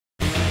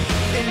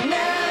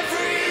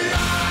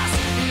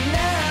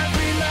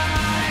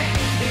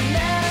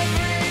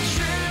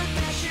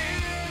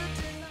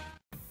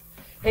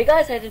Hey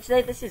guys, how are you doing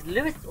today? This is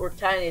Lewis or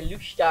Tiny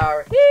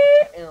Luchstar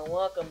here, and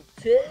welcome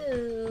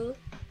to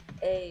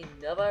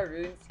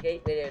another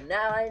Runescape video.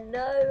 Now I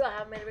know I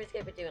haven't made a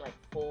Runescape video in like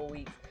 4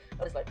 weeks.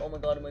 I was like, oh my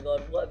god,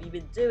 what have you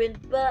been doing?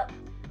 But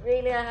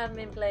really, I haven't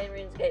been playing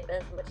Runescape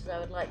as much as I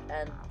would like.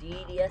 And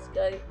DDS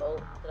go. Oh,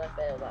 did I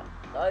fail that?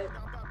 No,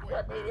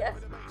 got DDS.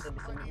 There's gonna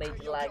be some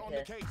major lag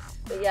here.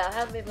 But yeah, I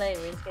haven't been playing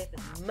Runescape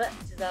as much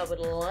as I would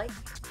like,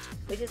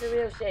 which is a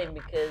real shame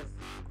because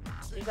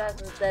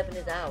 2007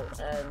 is out,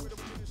 and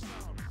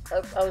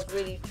I was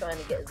really trying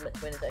to get as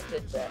much win as I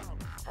could, but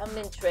I haven't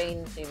been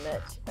training too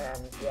much,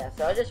 and yeah,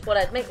 so I just thought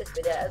I'd make this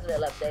video as a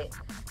little update,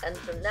 and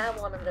from now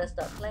on I'm going to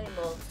start playing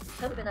more,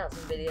 pumping out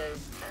some videos,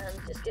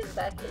 and just getting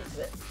back into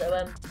it.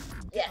 So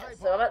yeah,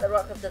 so I'm at the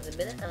rock club at the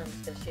minute, and I'm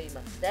just going to show you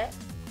my stats.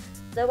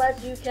 So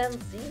as you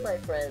can see, my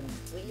friends,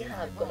 we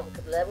have got up a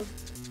couple of levels.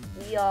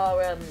 We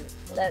are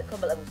combat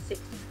level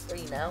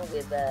 63 now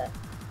with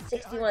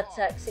 61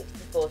 attack,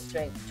 64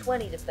 strength,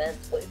 20 defense,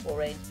 44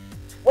 range,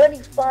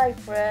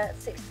 25 prayer,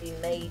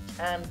 16 mage,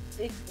 and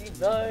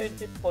 59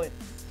 hit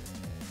points.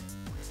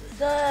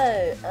 So,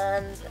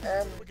 and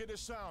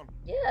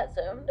yeah,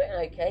 so I'm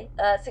doing okay.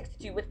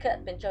 62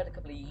 woodcut, been charged a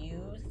couple of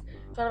U's,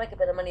 trying to make a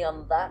bit of money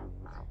on that.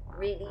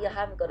 Really, I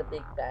haven't got a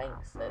big bank,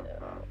 so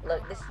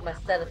look, this is my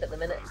setup at the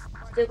minute.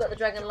 Still got the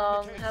Dragon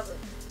Long, haven't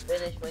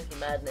finished Winky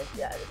Madness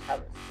yet, I just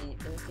haven't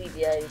been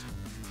CBA'd.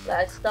 Like,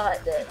 I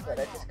started it, but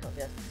I just can't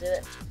be able to do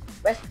it.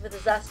 Rest of the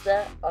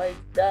Disaster, I've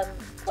done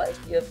quite a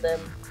few of them,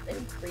 maybe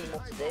 3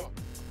 more to do,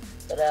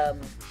 but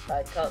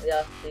I can't be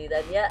asked to do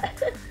them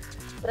yet.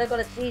 But I've got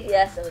a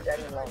DDS and a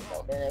Dragon Long,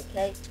 so I'm doing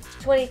okay.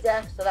 20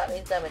 deaths, so that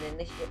means I'm an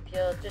Initiate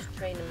Pure, just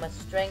training my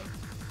strength.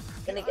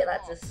 Gonna get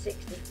that to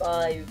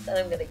 65, then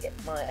I'm gonna get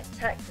my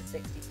attack to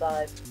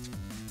 65.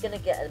 Gonna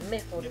get a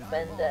Mythal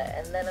Defender,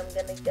 and then I'm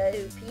gonna go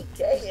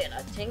PK, and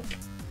I think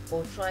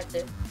we'll try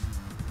to.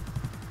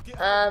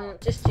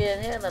 Just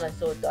chilling here, and then I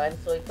saw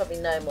Dinosaur. You probably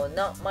know him or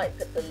not. Might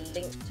put the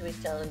link to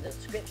his channel in the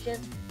description.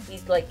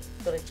 He's like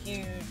got a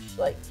huge,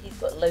 he's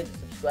got loads of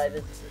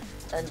subscribers,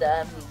 and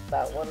he's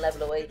about 1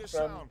 level away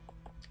from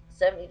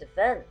 70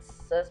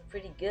 defense. So that's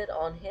pretty good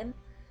on him.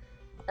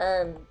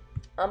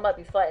 I might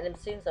be fighting him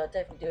soon, so I'll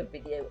definitely do a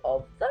video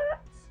of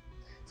that.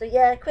 So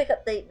yeah, quick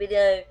update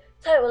video.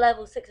 Total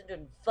level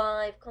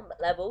 605, combat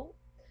level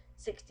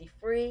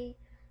 63.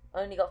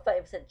 I only got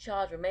 30%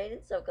 charge remaining,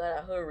 so I've got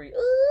to hurry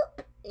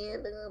up.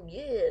 And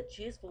yeah,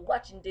 cheers for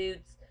watching,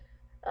 dudes.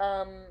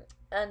 And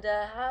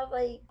have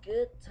a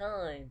good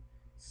time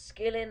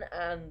skilling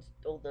and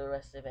all the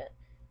rest of it.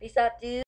 Peace out, dudes.